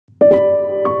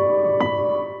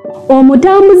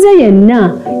Omutambuze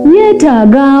yenna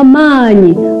yeetaaga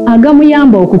amaanyi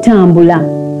agamuyamba okutambula.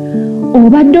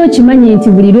 Obadde okimanyi nti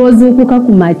buli lw'ozuukuka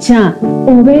ku makya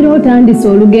obeera otandise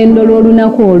olugendo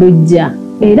lw'olunaku olujja,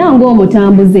 era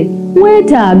ng'omutambuze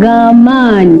weetaaga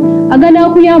amaanyi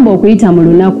aganaakuyamba okuyita mu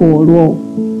lunaku olwo.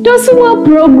 Tosubwa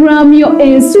pulogulaamu yo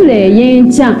Ensulo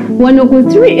ey'enkya wano ku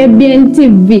 3ABN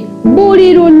TV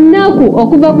buli lunaku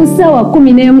okuva ku ssaawa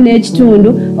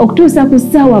 11:30 okutuusa ku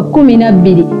ssaawa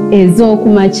 12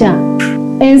 ez'okumakya.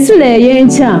 Ensulo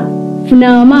ey'enkya,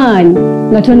 funa amaanyi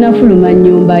nga tonnafuluma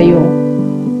nnyumba yo.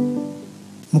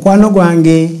 Mukwano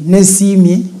gwange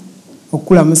nesiimye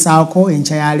okukulamusaako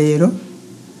enkya ya leero.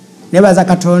 Nebaza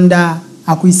Katonda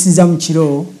akuyisiza mu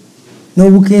kiro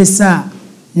n'obukeesa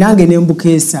nange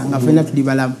nembukeesa nga ffenna tuli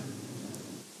balamu.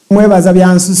 Mwebaza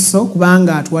bya nsusso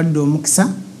kubanga atuwadde omukisa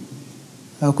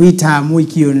okuyita mu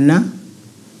wiiki yonna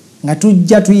nga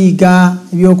tujja tuyiga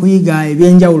ebyokuyiga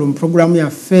ebyenjawulo mu pulogulaamu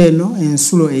yaffe eno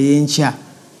Ensulo ey'enkya.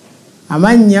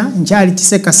 Amannya nkyali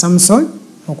Kiseka Samson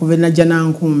okuva e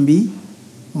Najjanankumbi,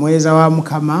 muweereza wa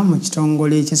Mukama mu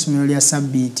kitongole ky'essomero lya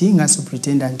Sabbiiti nga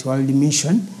Superintendent World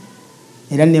Mission,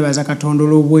 era nebaza Katonda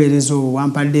olw'obuweereza obwo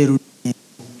bwampadde erudde.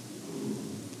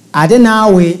 Ate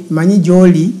naawe manyi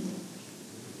gy'oli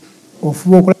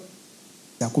ofuba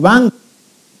okulaba kubanga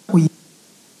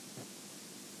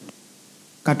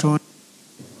Katonda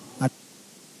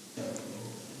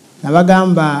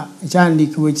nabagamba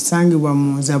ekyandiikibwa ekisangibwa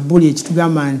mu Zabbuli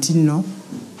ekitugamba nti nno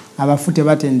abafu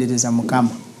tebatendereza Mukama.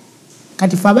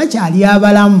 Kati ffe abakyali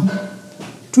abalamu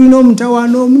tulina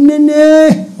omutawaana omunene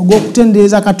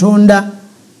ogw'okutendereza Katonda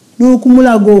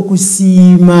n'okumulaga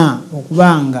okusiima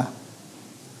okubanga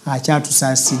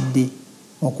akyatusaasidde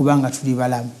okubanga tuli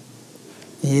balamu.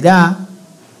 Era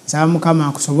nsaba Mukama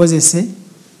akusobozese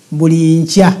buli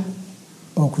nkya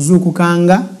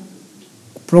okuzuukukanga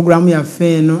ku pulogulaamu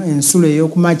yaffe eno Ensulo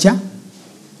ey'okumakya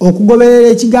okugoberera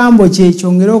ekigambo kye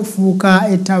kyongere okufuuka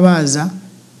ettabaaza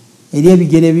eri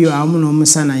ebigere byo awamu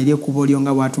n'omusana eri ekkubo lyo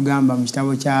nga bw'atugamba mu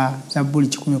kitabo kya Zabbuli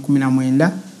 119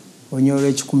 olunyolo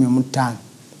lw'e15.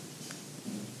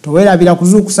 Towerabira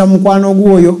kuzuukusa mukwano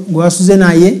gwoyo gwe wasuze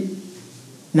naye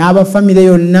n'abafamire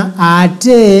yonna,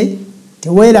 ate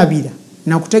tewerabira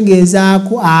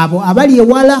nakutegeezaako abo abali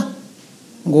ewala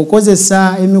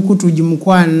ng'okozesa emikutu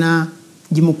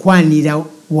gimukwanira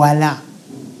wala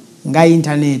nga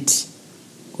intaneti.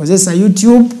 Kozesa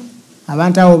YouTube,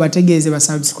 abantu abo bategeeze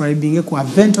basubscribinge ku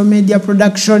Avento Media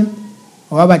Production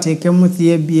oba bateekemu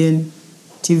 3ABN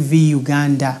TV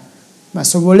Uganda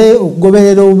basobole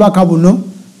okugoberera obubaka buno.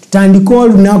 Tutandika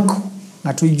olunaku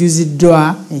nga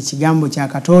tujjuziddwa ekigambo kya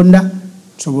Katonda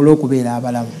tusobole okubeera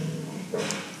abalamu.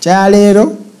 Kya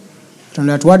leero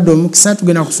Katonda atuwadde omukisa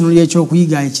tugenda kutunulira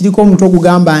ekyokuyiga ekiriko omutwe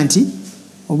ogugamba nti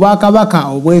Obwakabaka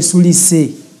Obwesulise.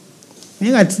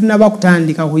 Naye nga tutunaba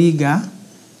kutandika kuyiga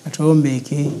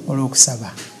atulombeeke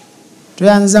olw'okusaba.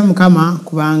 Tuyanziza Mukama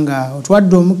kubanga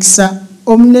otuwadde omukisa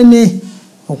omunene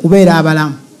okubeera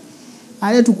abalamu.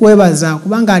 Ate tukwebaza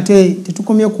kubanga ate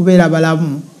tetukomye kubeera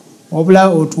abalamu wabula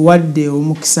otuwadde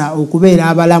omukisa okubeera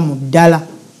abalamu ddala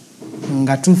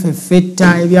nga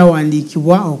tufeffetta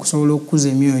ebyawandiikibwa okusobola okukuza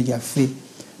emyoyo gyaffe.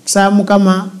 Tusaba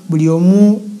Mukama buli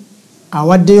omu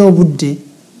awaddeyo obudde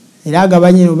era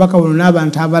agabanye obubaka buno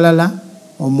n'abantu abalala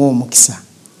omu omukisa.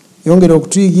 Yongera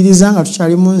okutuyigiriza nga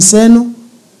tukyali mu nsi eno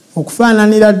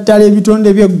okufaananira ddala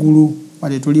ebitonde by'eggulu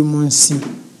wadde tuli mu nsi.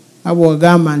 Abo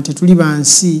wagamba nti tuli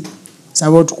bansi,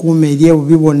 saba otukuume eri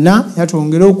ebubi bonna era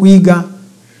twongere okuyiga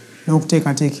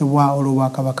n'okuteekateekebwa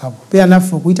olw'Obwakabaka bwo. Beera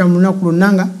naffe okuyita mu lunaku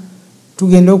lwonna nga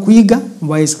tugenda okuyiga mu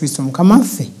bwa Yesu Kristo Mukama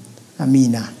waffe.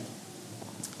 Amiina.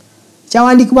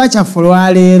 Kyawandiikibwa kyaffe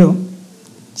olwaleero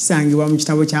kisangibwa mu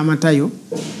kitabo kya Matayo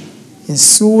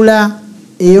essuula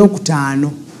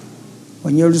ey'okutaano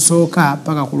olunyolo olusooka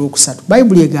paka ku lwokusatu.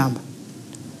 Bayibuli egamba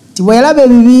nti bwe yalaba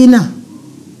ebibiina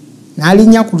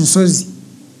n'alinnya ku lusozi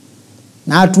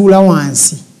n'atuula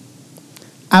wansi,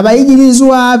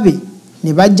 abayigirizwa be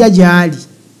ne bajja gy'ali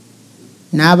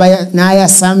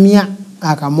n'ayasamya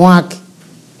akamwa ke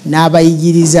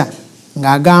n'abayigiriza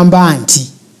ng'agamba nti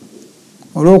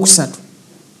olwokusatu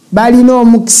balina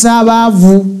omukisa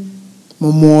abaavu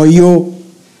mu mwoyo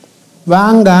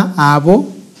kubanga abo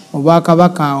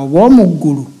obwakabaka obw'omu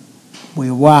ggulu bwe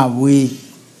bwabwe.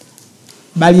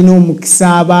 Balina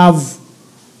omukisa abaavu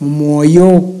mu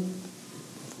mwoyo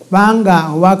kubanga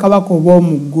obwakabaka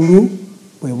obw'omu ggulu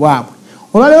bwe bwabwe.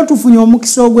 Olwaleero tufunye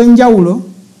omukisa ogw'enjawulo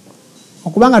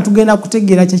okubanga tugenda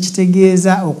kutegeera kye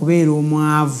kitegeeza okubeera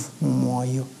omwavu mu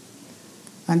mwoyo.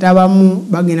 Abantu abamu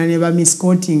bagenda ne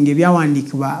bamisquoting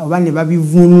ebyawandiikibwa oba ne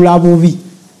babivuunula bubi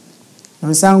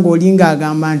nosanga olinga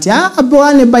agamba nti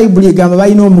bwane Bayibuli egamba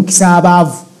balina omukisa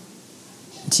abaavu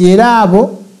nti era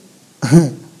abo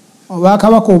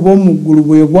Obwakabaka obw'omuggulu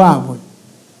bwe bwabwe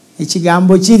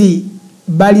ekigambo kiri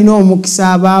balina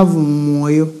omukisa abaavu mu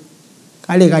mwoyo.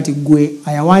 Kale kati gwe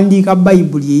ayawandiika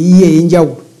Bayibuli eyiye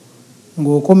ey'enjawulo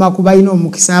ng'okoma ku balina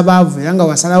omukisa abaavu era nga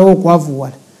wasalawo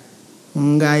okwavuwala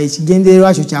nga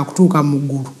ekigendererwa kyo kyakutuuka mu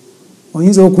ggulu,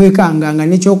 oyinza okwekanga nga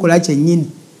n'ekyokola kyennyini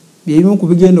byebimu ku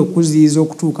bigenda okuziyiza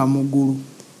okutuuka mu ggulu.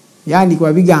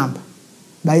 Byandikibwa bigamba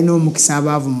balina omukisa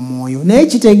abaavu mu mwoyo. Naye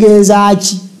kitegeeza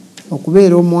ki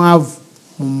okubeera omwavu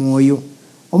mu mwoyo?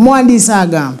 Omuwandiisi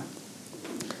agamba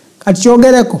kati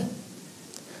kyogereko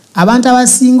abantu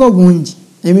abasinga obungi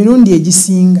emirundi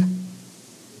egisinga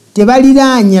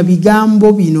tebaliraanya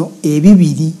bigambo bino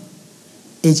ebibiri.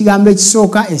 Ekigambo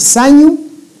ekisooka essanyu,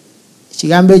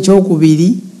 ekigambo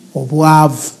ekyokubiri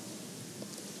obwavu.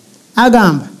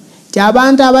 Agamba nti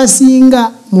abantu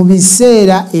abasinga mu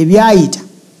biseera ebyayita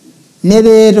ne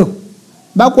leero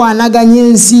bakwanaganya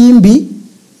ensimbi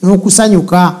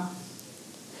n'okusanyuka.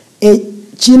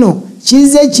 Kino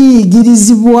kize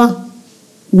kiyigirizibwa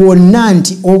wonna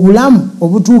nti obulamu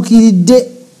obutuukiridde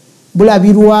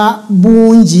bulabirwa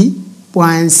bungi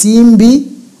bwa nsimbi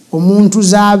omuntu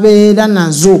z'abeera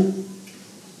nazo.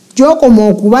 Gy'okoma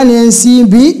okuba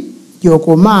n'ensimbi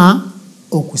gy'okoma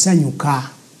okusanyuka.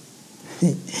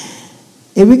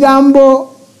 Ebigambo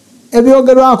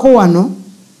ebyogerwako wano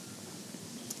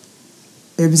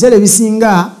ebiseera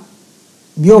ebisinga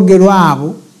byogerwa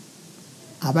abo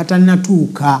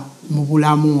abatannatuuka mu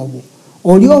bulamu obwo.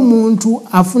 Oli omuntu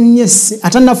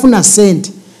atannafuna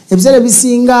ssente, ebiseera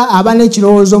ebisinga aba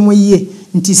n'ekirowoozo mu ye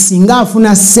nti singa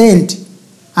afuna ssente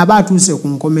aba atuuse ku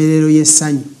nkomerero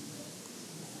y'essanyu.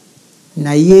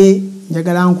 Naye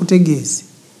njagala nkutegeeze,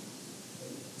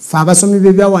 ffe abasomi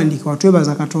b'ebyawandiikibwa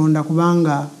twebaza Katonda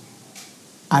kubanga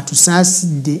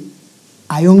atusaasidde,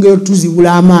 ayongera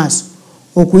otuzibula amaaso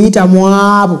okuyita mu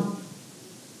abo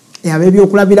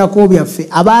ab'ebyokulabirako byaffe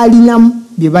abaalinamu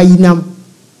bye bayinamu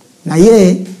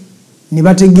naye ne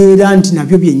bategeera nti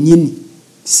nabyo byennyini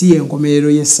si enkomerero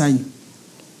y'essanyu.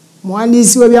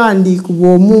 Muwandiisi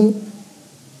w'ebyawandiikibwa omu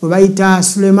bwe bayita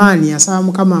Sulemaani yasaba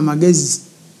Mukama amagezi,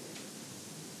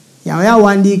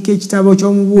 yawandiika ekitabo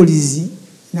ky'omubuulizi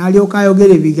n'alyoka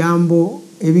ayogera ebigambo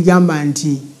ebigamba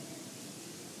nti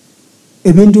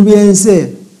ebintu by'ensi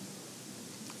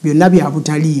byonna bya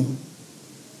butaliimu,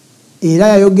 era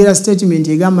yayogera statement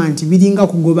egamba nti biringa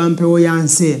kugoba mpewo ya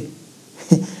nsi.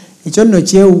 Ekyo nno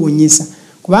kyewuunyisa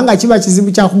kubanga kiba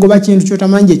kizibu kya kugoba kintu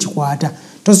ky'otamanyi gye kikwata,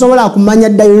 tosobola kumanya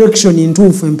direction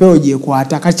ntuufu empewo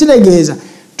gyekwata. Kakitegeeza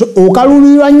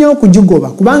okalulirwa nnyo okugigoba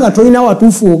kubanga tolina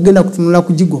watuufu ogenda kutunula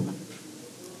kugigoba.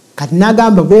 Kati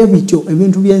n'agamba bwe bityo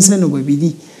ebintu by'ensi eno bwe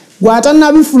biri.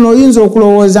 Gw'atannabifuna oyinza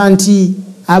okulowooza nti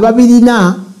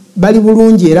ababirina bali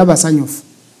bulungi era basanyufu.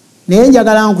 Naye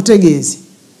njagala nkutegeeze,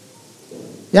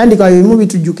 yandika bimu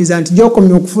bitujjukiza nti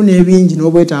gy'okomye okufuna ebingi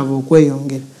n'obwetaavu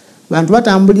okweyongera. Abantu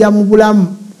batambulira mu bulamu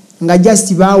nga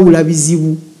just baawula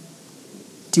bizibu.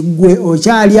 Ti gwe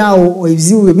okyali awo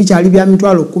ebizibu bye bikyali bya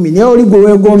mitwalo 10 naye oli gwe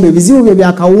weegomba ebizibu bye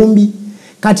bya kawumbi.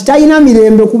 Kati talina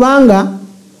mirembe kubanga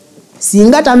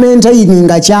singa tamenteini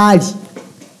nga kyali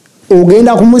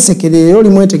ogenda kumusekerera era oli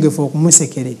mwetegefu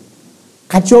okumusekerera.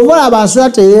 Kati oba abasula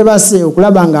teyeebase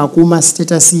okulaba ng'akuuma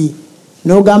status ye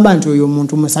n'ogamba nti oyo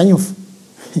omuntu musanyufu.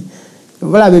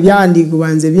 Oba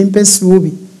byawandiikibwa nze bimpa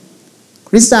essuubi.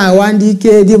 Kristo awandiika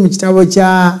eri mu kitabo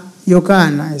kya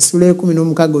Yokaana Ensulo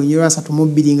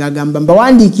 16:32 ng'agamba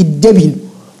mbawandiikidde bino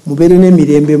mubeere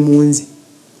n'emirembe mu nze.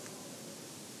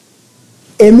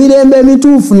 Emirembe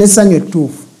emituufu n'essanyu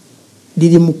ettuufu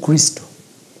liri mu Kristo.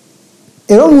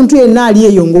 Era omuntu yenna ali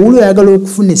eyo ng'owuli oyagala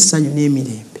okufuna essanyu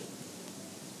n'emirembe,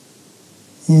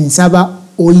 nsaba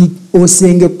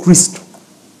osenge Kristo.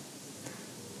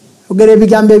 Ogera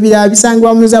ebigambo ebirala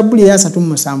bisangibwa mu Zabbuli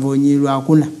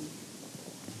 37:4.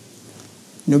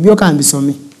 Nobyo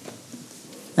kambisome.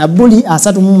 Zabbuli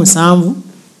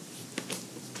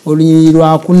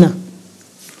 37:4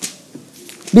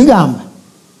 bigamba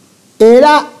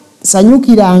era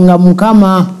sanyukiranga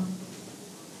Mukama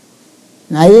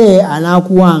naye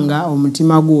anaakuwanga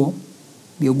omutima gwo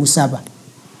bye gusaba.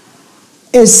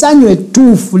 Essanyu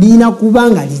ettuufu lirina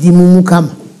kubanga liri mu Mukama.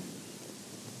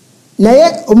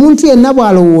 Naye omuntu yenna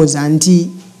bw'alowooza nti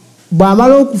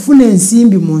bw'amala okufuna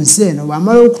ensimbi mu nsi eno,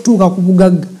 bw'amala okutuuka ku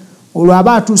bugagga, olwo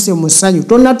aba atuuse mu ssanyu.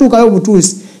 Tonnatuukayo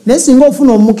butuusi. Naye singa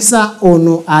ofuna omukisa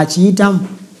ono akiyitamu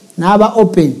n'aba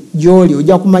open gy'oli,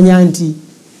 ojja kumanya nti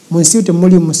mu nsi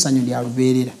temuli mu ssanyu lya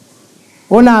lubeerera.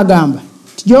 Ono agamba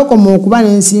gyokoma okuba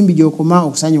n'ensimbi gyokoma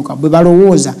okusanyuka bwe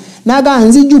balowooza. Naga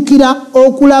nzijukira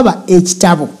okulaba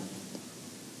ekitabo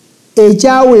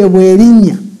ekyaweebwa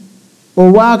erinnya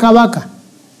Obwakabaka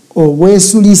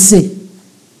Obwesulise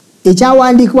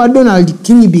ekyawandiikibwa Donald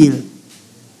Kingbill.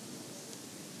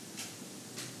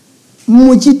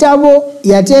 Mu kitabo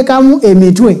yateekamu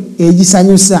emitwe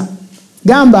egisanyusa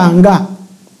gamba nga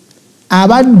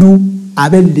abaddu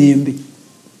ab'eddembe.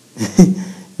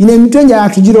 Ine emitwe njala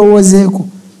tugirowoozeeko.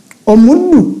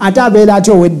 Omuddu ate abeera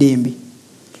atya ow'eddembe?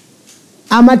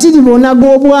 Amatiribona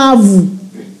g'obwavu.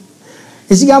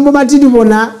 Ekigambo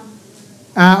matiribona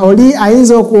oli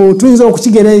tuyinza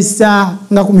okukigeresa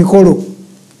nga ku mikolo.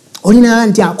 Olina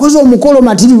nti akoze omukolo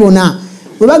matiribona.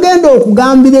 Bwe bagenda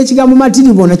okugambira ekigambo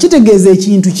matiribona kitegeeza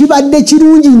ekintu kibadde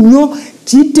kirungi nnyo,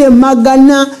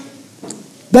 kitemagana,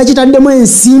 bakitaddemu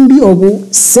ensimbi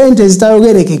sente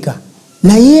zitayogerekeka.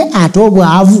 Naye ate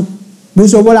obwavu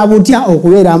busobola butya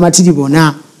okubeera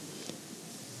amatiribona?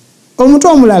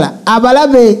 Omutwe omulala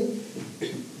abalabe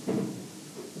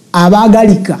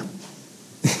abagalika.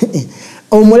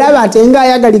 Omulabe ate nga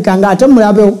ayagalika nga ate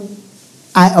mulabe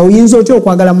oyinza otya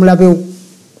okwagala mulabewo?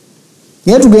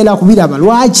 Naye tugenda kubiraba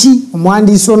lwaki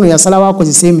omuwandiisi ono yasalawo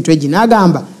akozesa emitwe gino.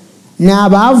 Agamba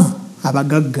n'abaavu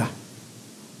abagagga,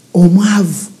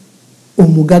 omwavu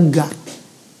omugagga.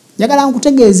 Njagala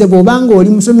nkutegeeze bw'obanga oli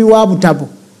musomi wa butabo,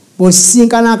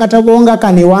 bw'osisinkana akatabo nga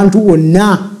kano ewantu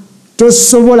wonna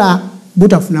tosobola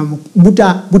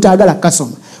butaagala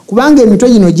kasoma, kubanga emitwe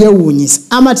gino gyewuunyisa.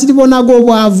 Amatiribona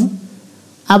g'obwavu,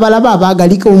 abalaba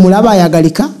abagalika, omulaba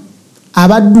ayagalika,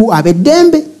 abaddu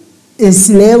ab'eddembe,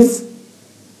 enslave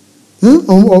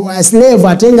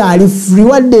ate nga ali free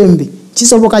wa ddembe.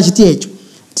 Kisoboka kiti ekyo?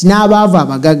 Ti n'abaavu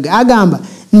abagagga. Agamba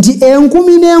nti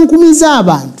enkumi n'enkumi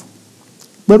z'abantu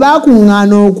bwe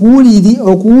bakuŋŋaana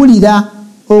okuwulira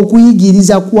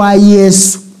okuyigiriza kwa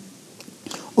Yesu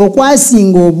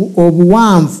okwasinga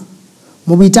obuwanvu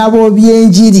mu bitabo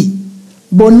by'enjiri,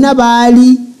 bonna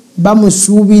baali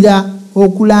bamusuubira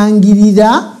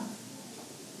okulangirira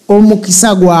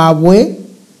omukisa gwabwe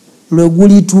lwe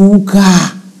gulituuka.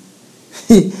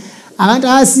 Abantu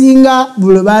abasinga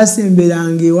bwe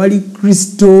basemberanga ewali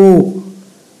Kristo,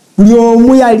 buli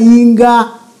omu yalinga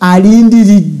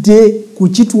alindiridde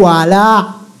kukitwala.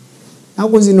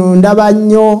 Naku zino ndaba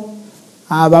nnyo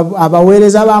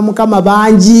abaweereza ba Mukama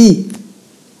bangi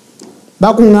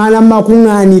bakuŋŋaana mu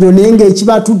makuŋŋaaniro naye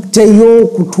ng'ekibatutteyo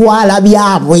kutwala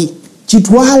byabwe.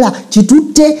 Kitwala,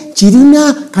 kitutte,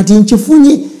 kirina, kati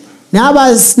nkifunye.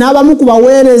 N'abamu ku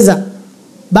baweereza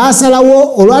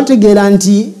basalawo olwategeera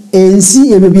nti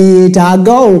ensi ebyo bye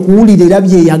yeetaaga okuwulira era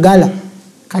byeyagala.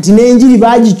 Kati n'enjiri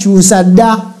baagikyusa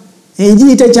dda.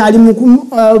 Enjiri tekyali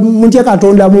mutya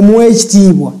Katonda mumuwe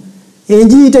ekitiibwa.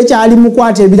 Enjiri tekyali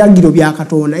mukwata ebiragiro bya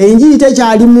Katonda. Enjiri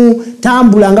tekyali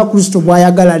mutambula nga Kristo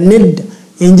bw'ayagala. Nedda,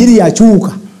 enjiri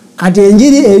yakyuka. Kati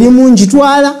enjiri erimu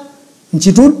nkitwala,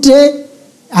 nkitutte,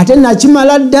 ate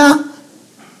nakimala dda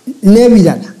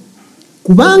n'ebirala.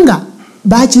 Kubanga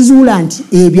bakizuula nti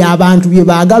ebyo abantu bye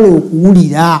baagala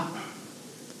okuwulira.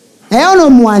 Naye ono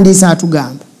omuwandiisi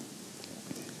atugamba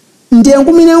nti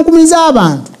enkumi n'enkumi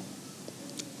z'abantu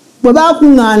bwe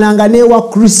bakuŋŋaananga n'ewa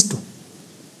Kristo,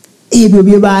 ebyo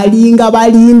bye baalinga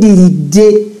balindiridde.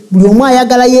 Buli omu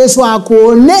ayagala Yesu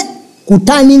akoone ku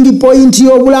turning point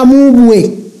y'obulamu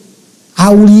bwe,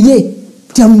 awulire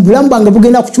kutya mu bulamu bwange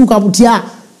bugenda kukyuka butya,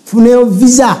 funeyo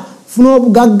visa, funa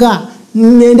obugagga,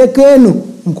 ngendeko eno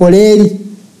nkole eri.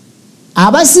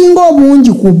 Abasinga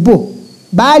obungi ku bo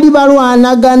baali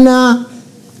balwanagana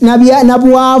na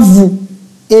bwavu,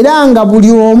 era nga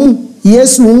buli omu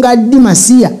Yesu nga ddi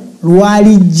Masiya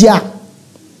lwalijja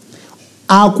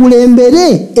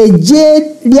akulembere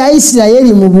eggye lya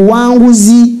Isirayiri mu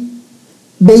buwanguzi,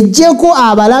 bejjeko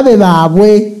abalabe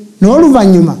baabwe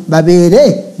n'oluvannyuma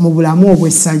babeere mu bulamu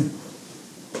obw'essanyu.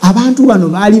 Abantu bano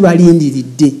baali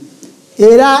balindiridde,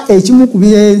 era ekimu ku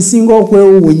byensinga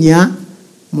okwewuunya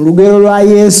mu lugero lwa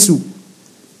Yesu,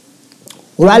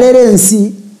 olwaleero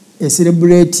ensi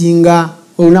eserebuletinga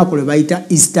olunaku lwe bayita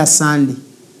Easter Sunday,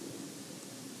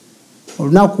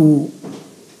 olunaku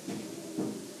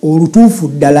olutuufu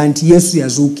ddala nti Yesu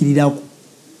yazuukirirako.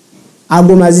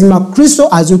 Ago mazima, Kristo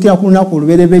azuukira ku lunaku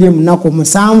olubereberye mu nnaku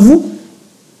 7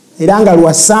 era nga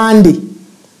lwa Sunday.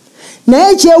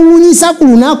 Naye kyewuunyisa ku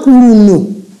lunaku luno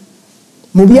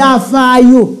mu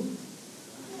byafaayo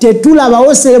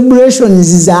tetulabawo celebrations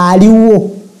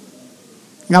zaaliwo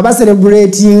nga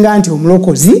baserebulatinga nti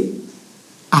omulokozi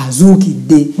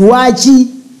azuukidde. Lwaki?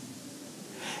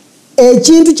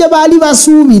 Ekintu kye baali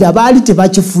basuubira baali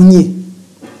tebakifunye.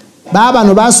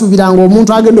 Baabano basuubiranga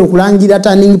omuntu agenda okulangira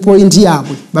turning point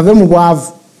yaabwe bave mu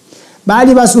bwavu.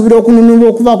 Baali basuubira okununulwa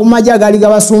okuva ku magye agali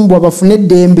gabasumbwa bafune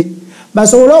eddembe,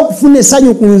 basobole okufuna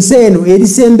essanyu ku nsi eno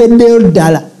erisembeddeyo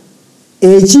ddala,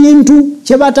 ekintu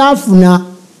kye bataafuna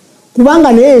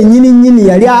kubanga naye yennyini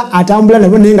yali atambula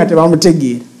nabo naye nga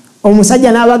tebamutegeera.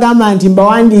 Omusajja n'abagamba nti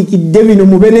mbawandiikidde bino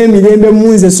mube n'emirembe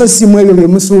mu nze so si mu ebyo bye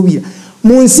musuubira,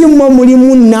 mu nsi mmwe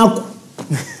mulimu nnaku.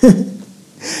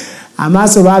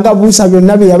 Amaaso baagabuusa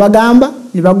byonna bye yabagamba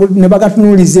ne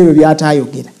bagatunuuliza ebyo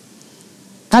by'ataayogera.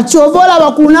 Kati kyova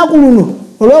olaba ku lunaku luno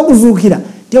olw'okuzuukira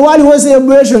tewaliwo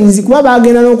celebrations kuba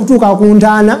baagenda n'okutuuka ku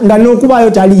ntaana nga n'okubaayo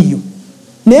taliiyo,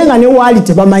 naye nga ne waali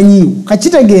tebamanyiiwo.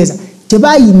 Kakitegeeza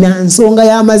tebayina nsonga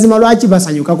y'amazima lwaki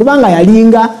basanyuka kubanga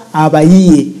yalinga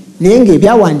abayiye, naye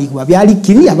ng'ebyawandiikibwa byali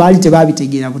kiriya baali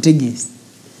tebabitegeera butegeezi.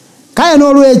 Kale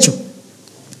n'olwekyo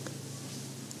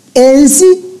ensi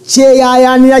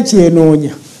kyeyaayaanira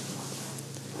kyenoonya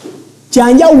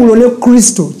kyanjawulo ne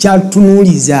Kristo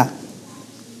kyatunuuliza.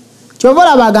 Kyova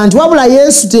olabaga nti wabula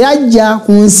Yesu teyajja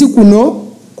ku nsi kuno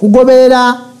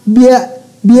kugoberera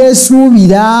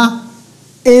byesuubira.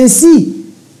 Ensi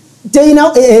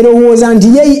teyina erowooza nti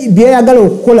ye byeyagala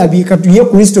okukola ye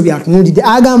Kristo byatunuulidde.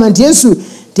 Agamba nti Yesu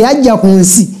teyajja ku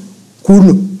nsi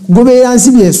kuno kugoberera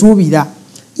nsi byesuubira,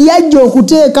 yajja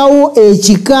okuteekawo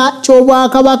ekika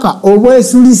ky'Obwakabaka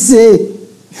Obwesulise.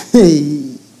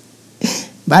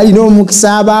 Balina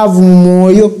omukisa abaavu mu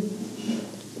mwoyo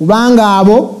kubanga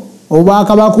abo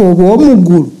Obwakabaka obw'omu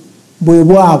ggulu bwe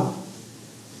bwabwe.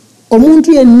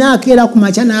 Omuntu yenna akeera ku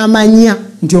makya n'amanya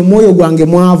nti omwoyo gwange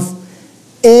mwavu.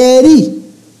 Eri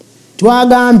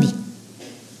twagambye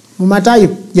mu Matayo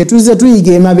gye tuzze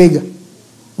tuyiga emabega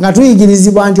nga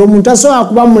tuyigirizibwa nti omuntu tasobola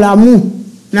kuba mulamu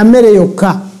na mmere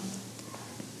yokka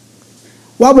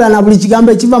wabula na buli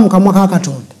kigambo ekiva mu kamwa ka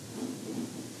Katonda.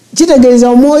 Kitegeeza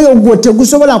omwoyo gwo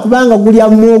tegusobola kubanga gulya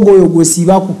mwogo oyo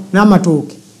gwesiibako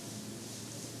n'amatooke,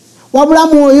 wabula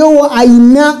mwoyo wo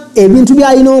ayina ebintu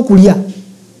by'alina okulya.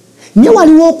 Ne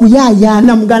waliwo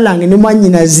okuyaayaana muganda wange ne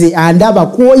mwannyinaze andaba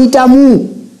kwoyitamu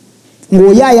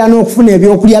ng'oyaayaana okufuna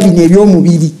ebyokulya bino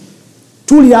eby'omubiri.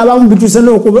 Tuwulira abamu bituuse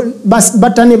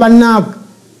batta ne bannaabwe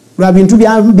lwa bintu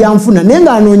byanfuna naye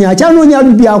ng'anoonya akyanoonya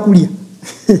byakulya.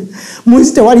 Mu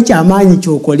nsi tewali kyamaanyi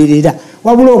kyokolerera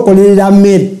wabula okolerera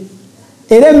mmere,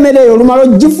 era emmere eyo olumala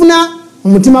ogifuna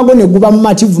omutima gwo ne guba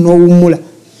mumativu n'owummula.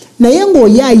 Naye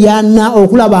ng'oyaayaana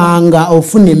okulabanga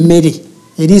ofuna emmere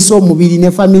eriisa omubiri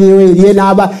ne famire yo erye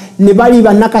ne bali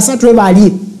bannakasatu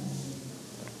ebali,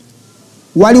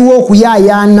 waliwo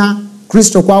okuyaayaana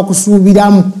Kristo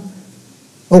kwakusuubiramu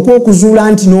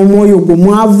okw'okuzuula nti n'omwoyo gwo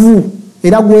mwavu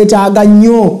era gwetaaga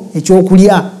nnyo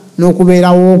ekyokulya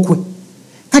n'okubeerawo kwe.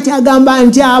 Kati agamba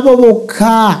nti abo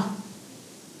bokka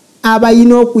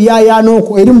abayina okuyaayaana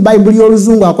okwo. Eri mu Bayibuli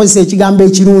y'Oluzungu akozesa ekigambo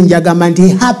ekirungi agamba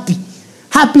nti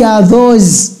happy are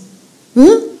those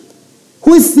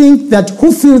who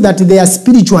feel that they are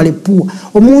spiritually poor.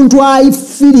 Omuntu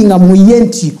afiringa muye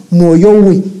nti mwoyo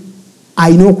we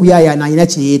ayina okuyaayaana, ayina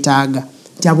kye yeetaaga,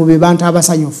 nti abo be bantu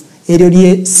abasanyufu. Eryo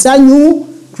lye ssanyu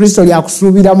Kristo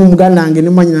lyakusuubiramu muganda wange ne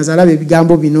mwannyinaze alaba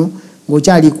ebigambo bino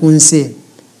ng'okyali ku nsi.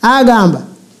 Agamba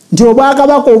nti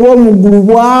Obwakabaka obw'omu ggulu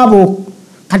bwabo.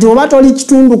 Kati oba toli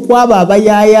kitundu kwabo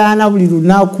abayaayaana buli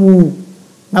lunaku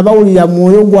nga bawulira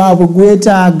mwoyo gwabwe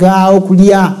gwetaaga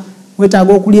okulya,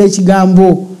 wetaaga okulya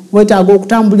ekigambo, wetaaga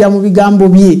okutambulira mu bigambo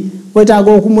bye,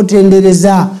 wetaaga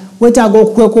okumutendereza, wetaaga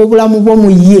okukweka obulamu bwo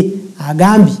mu ye.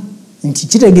 Agambye nti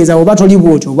kitegeeza oba toli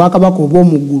bwotyo Obwakabaka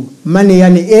obw'omu ggulu maneya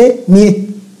ne nye.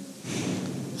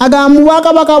 Agamba mu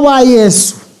Bwakabaka bwa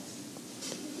Yesu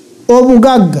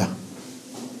obugagga,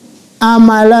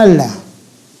 amalala,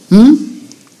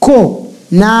 ko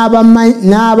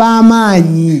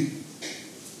n'ab'amaanyi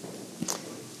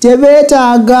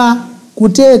tebeetaaga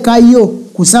kuteekayo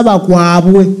kusaba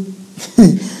kwabwe.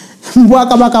 Mu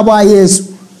Bwakabaka bwa Yesu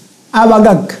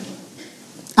abagagga,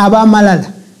 ab'amalala,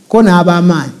 ko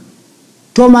n'ab'amaanyi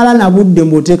tomala na budde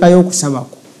mb'oteekayo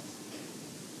okusabako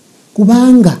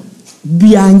kubanga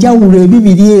byanjawulo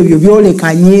ebibiri ebyo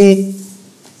byolekanye.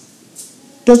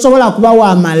 Tosobola kuba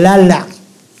wa malala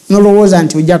nolowooza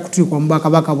nti ojja kutuuka mu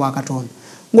Bwakabaka bwa Katonda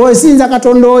ng'osinza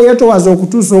Katonda oyo towaza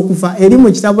okutuusa okufa. Eri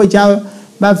mu kitabo kya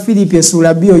Bafilipi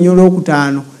essula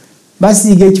 2:5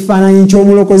 basiiga ekifaananyi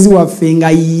ky'omulokozi waffe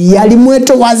nga yali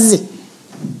mwetowaze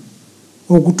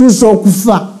okutuusa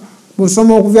okufa.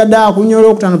 Bw'osoma okuvya ddala ku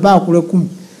 5 paka ku 10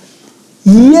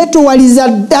 yeetowaliza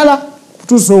ddala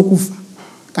kutuusa okufa.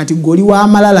 Kati goli wa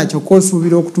malala kyokka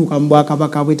osuubira okutuuka mu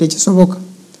Bwakabaka bwe tekisoboka.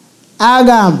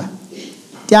 Agamba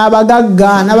ti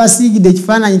abagagga n'abasiigidde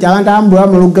ekifaananyi nti abantu abamu bwe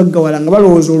bamala okugaggawala nga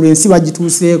balowooza olw'ensi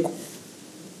bagituuseeko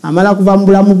amala kuva mu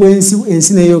bulamu bw'ensi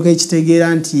ensi neyoka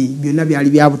ekitegeera nti byonna byali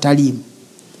bya butaliimu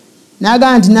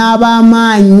naga nti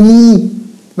n'abamaanyi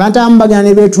abantu abamu bagenda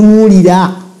ne beetunuulira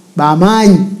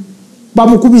bamaanyi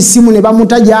bamukuba essimu ne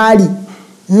bamuta gyali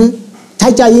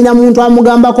takyalina muntu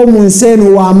amugambako mu nsi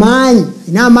eno wamaanyi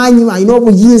alina amaanyi alina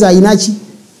obuyinza alina ki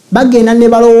bagenda ne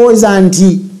balowooza nti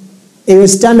eyo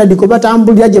standard kwe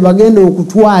batambulira gye bagenda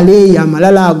okutwala eyo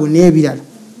amalala ago n'ebirala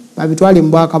babitwale mu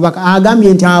Bwakabaka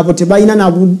agambye nti abo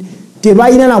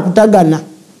tebalina nakutagana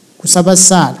kusaba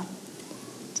ssaala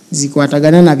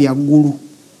zikwatagana na byaggulu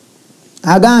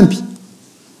agambye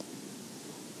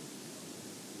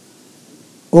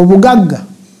obugagga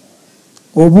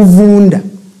obuvunda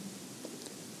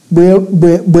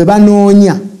bwe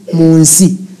banoonya mu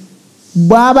nsi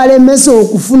bwabalemesa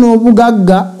okufuna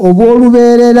obugagga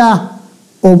obw'olubeerera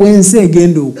obw'ensi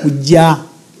egenda okujja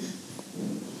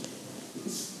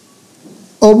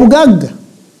obugagga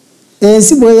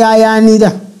ensi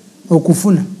bweyayaanira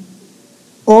okufuna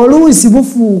oluusi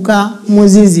bufuuka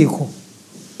muziziko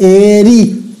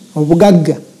eri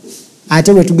obugagga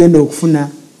ate bwe tugenda okufuna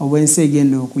obw'ensi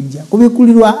egenda okujja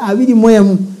kubikulirwa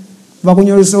 21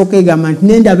 bakunyolosooka egamba nti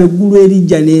nendaba eggulu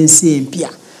erijja n'ensi empya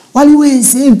waliwo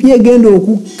ensi empya egenda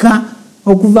okukka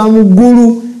okuva mu ggulu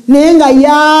naye nga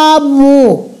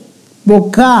yaabo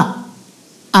bokka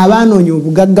abaanoonya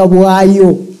obugagga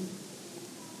bwayo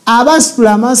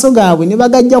abasitula amaaso gaabwe ne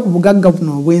bagajja ku bugagga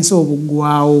buno obw'ensi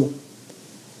obuggwawo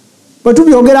bwe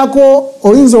tubyogerako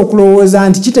oyinza okulowooza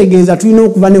nti kitegeeza tulina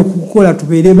okuba ne kukola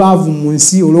tubeere baavu mu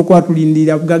nsi olw'okuba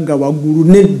tulindirira bugagga waggulu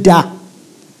nedda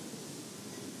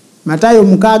Matayo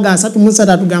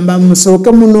 6:33 tugamba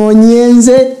musooke munoonye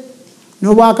nze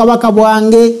n'obwakabaka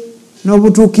bwange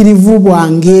n'obutuukirivu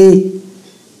bwange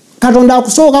Katonda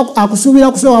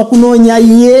akusuubira kusooka kunoonya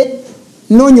ye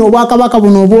noonya obwakabaka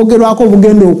buno obwogerwako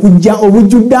obugenda okujja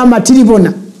obujjudde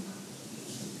amatiribona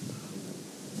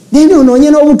nende onoonye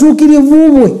n'obutuukirivu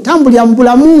bwe tambulira mu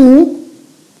bulamu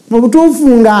mu butuufu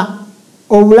nga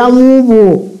obulamu bwo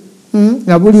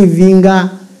nga bulivinga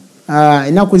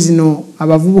ennaku zino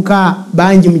abavubuka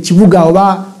bangi mu kibuga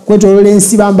oba kwetolola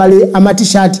ensi bambale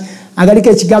amatishaati agaliko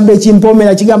ekigambo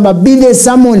ekimpoomera kigamba be the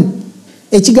salmon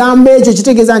ekigambo ekyo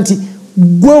kitegeeza nti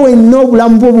gwe wenna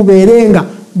obulamu bwo bubeerenga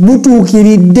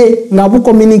butuukiridde nga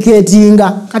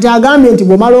bucommunicatinga kati agambye nti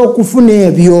bw'omala okufuna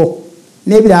ebyo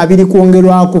n'ebirala biri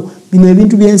kwongerwako bino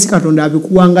ebintu by'ensi Katonda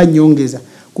abikuwanga nnyongeza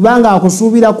kubanga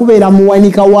akusuubira kubeera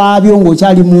muwanika waabyo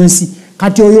ng'okyali mu nsi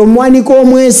kati oyo omuwanika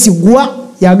omwesigwa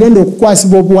yagenda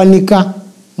okukwasibwa obuwanika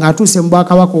ng'atuuse mu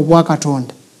Bwakabaka obwa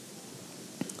Katonda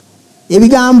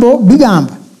ebigambo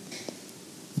bigamba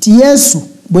nti Yesu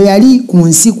bwe yali ku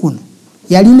nsi kuno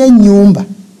yalina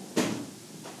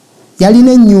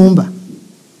ennyumba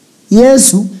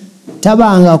Yesu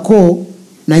tabangako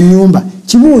na nnyumba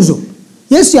kibuuzo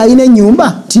Yesu yalina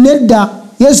ennyumba tinedda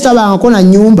Yesu tabangako na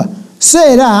nnyumba so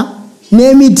era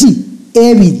n'emiti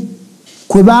ebiri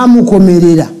kwe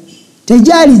baamukomerera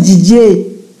tegyali gije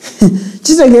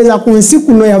kitegeeza ku nsi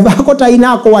kuno yavaako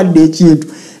talinaako wadde ekintu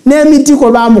n'emiti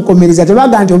kwe baamukomereza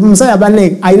tebaga nti omusajja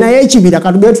banne alinayo ekibira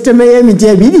katugere tutemeyo emiti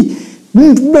ebiri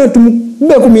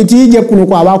tube ku miti gye kuno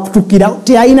kwabakutukira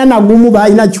tealina nagumu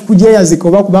baalina kikujeyazika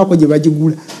oba kubaako gye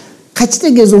bagigula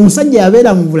kakitegeeza omusajja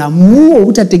yabeera mu bulamu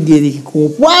obutategeerekeka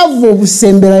obwavu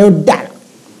obusemberayo ddala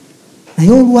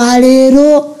naye olwaleero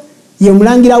ye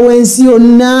mulangira w'ensi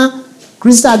yonna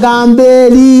Kristo agamba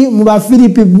eri mu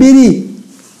Bafiripi 2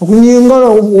 okunyingolo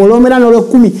olwomera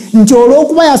n'olw'ekkumi nti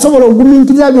olw'okuba yasobola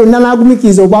okugumiikiriza byonna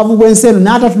n'agumikiriza obwavu bw'ensi eno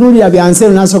n'atatunuulira bya nsi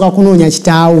eno n'asooka kunoonya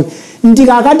kitaawe nti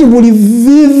kaakati buli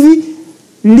vivi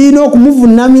lina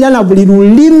okumuvunnamira na buli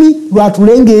lulimi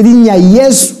lwatulenga erinnya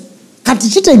Yesu kati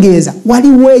kitegeeza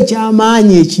waliwo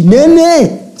ekyamaanyi ekinene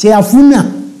kyeyafuna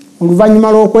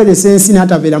oluvannyuma lw'okweresa ensi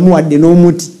n'atabeeramu wadde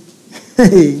n'omuti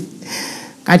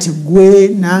kati gwe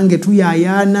nange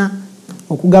tuyaayaana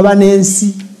okugabana ensi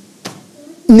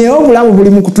naye obulamu buli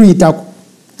mu kutuyitako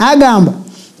agamba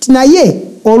nti naye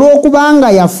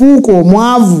olw'okubanga yafuuka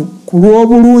omwavu ku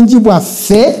lw'obulungi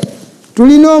bwaffe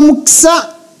tulina omukisa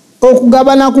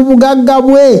okugabana ku bugagga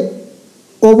bwe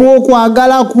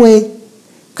obw'okwagala kwe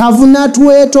kavuna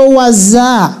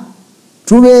twetowaza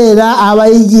tubeera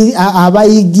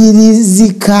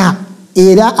abayigirizika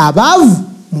era abaavu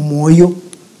mu mwoyo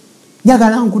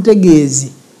njagala nkutegeeze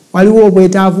waliwo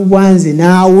obwetaavu bwanze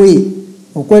naawe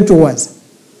okwetowaza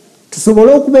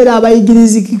tusobole okubeera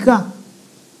abayigirizikika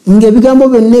ng'ebigambo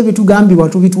byonna ebitugambibwa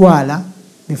tubitwala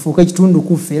bifuuka ekitundu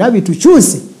kuffe era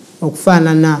bitukyuse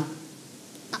okufaanana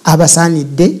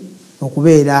abasaanidde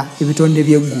okubeera ebitonde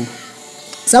by'eggulu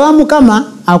saba Mukama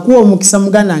akuwa omukisa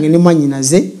muganda wange ne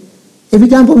mwannyinaze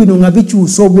ebigambo bino nga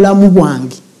bikyusa obulamu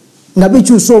bwange nga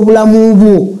bikyusa obulamu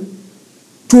bwo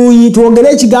twogere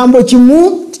ekigambo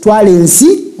kimu tutwale ensi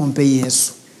ompe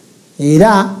Yesu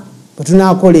era bwe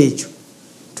tunaakola ekyo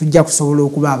tujja kusobola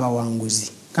okuba abawanguzi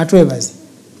katwebaze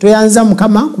toyanza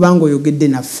Mukama kubanga oyogedde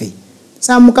naffe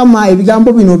sa Mukama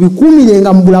ebigambo bino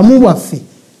bikuumirenga mu bulamu bwaffe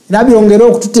era byongere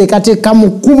okututeekateeka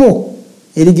mu kkubo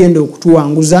erigenda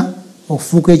okutuwanguza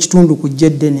okufuuka ekitundu ku ggye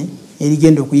eddene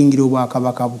erigenda okuyingira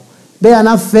obwakabaka bwo beera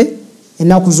naffe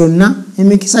ennaku zonna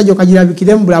emikisa gyo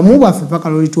kagirabikire mu bulamu bwaffe paka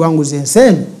lwolituwanguza ensi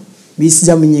eno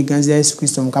biyisiza mu nnyiganza ya Yesu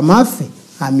Kristo Mukama waffe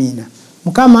amiina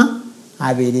Mukama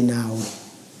abeere naawe.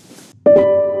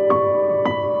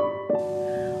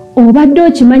 Obadde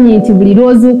okimanyi nti buli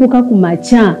lw'ozuukuka ku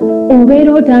makya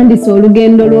obeera otandise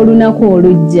olugendo lw'olunaku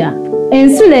olujja.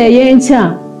 Ensulo ey'enkya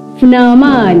funa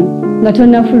amaanyi nga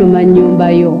tonnafuluma nnyumba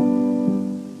yo.